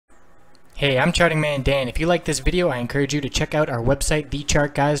Hey, I'm Charting Man Dan. If you like this video, I encourage you to check out our website,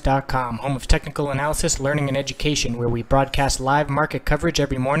 TheChartGuys.com, home of technical analysis, learning, and education, where we broadcast live market coverage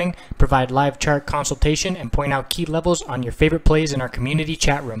every morning, provide live chart consultation, and point out key levels on your favorite plays in our community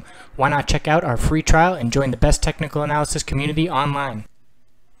chat room. Why not check out our free trial and join the best technical analysis community online?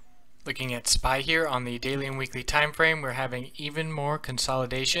 Looking at SPY here on the daily and weekly time frame, we're having even more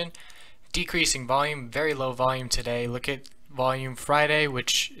consolidation, decreasing volume, very low volume today. Look at volume Friday,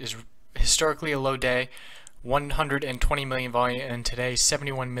 which is historically a low day, 120 million volume, and today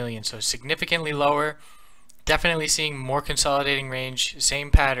 71 million, so significantly lower. Definitely seeing more consolidating range,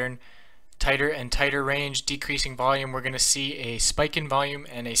 same pattern, tighter and tighter range, decreasing volume. We're going to see a spike in volume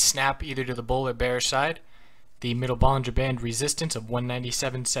and a snap either to the bull or bear side. The middle Bollinger Band resistance of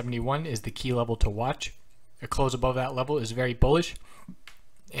 197.71 is the key level to watch. A close above that level is very bullish,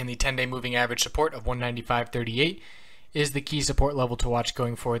 and the 10-day moving average support of 195.38 is the key support level to watch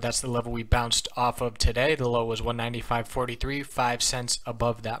going forward. That's the level we bounced off of today. The low was 195.43, 5 cents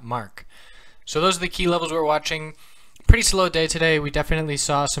above that mark. So those are the key levels we're watching. Pretty slow day today. We definitely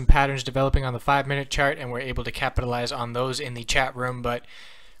saw some patterns developing on the 5-minute chart, and we're able to capitalize on those in the chat room, but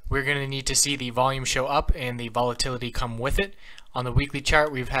we're going to need to see the volume show up and the volatility come with it. On the weekly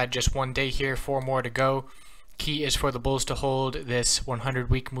chart, we've had just one day here, 4 more to go. Key is for the bulls to hold this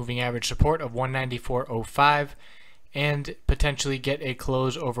 100-week moving average support of 194.05 and potentially get a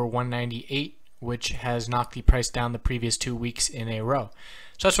close over 198, which has knocked the price down the previous 2 weeks in a row.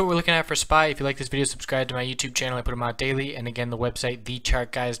 So that's what we're looking at for SPY. If you like this video, subscribe to my YouTube channel. I put them out daily. And again, the website,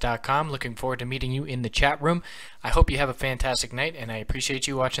 TheChartGuys.com. Looking forward to meeting you in the chat room. I hope you have a fantastic night, and I appreciate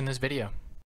you watching this video.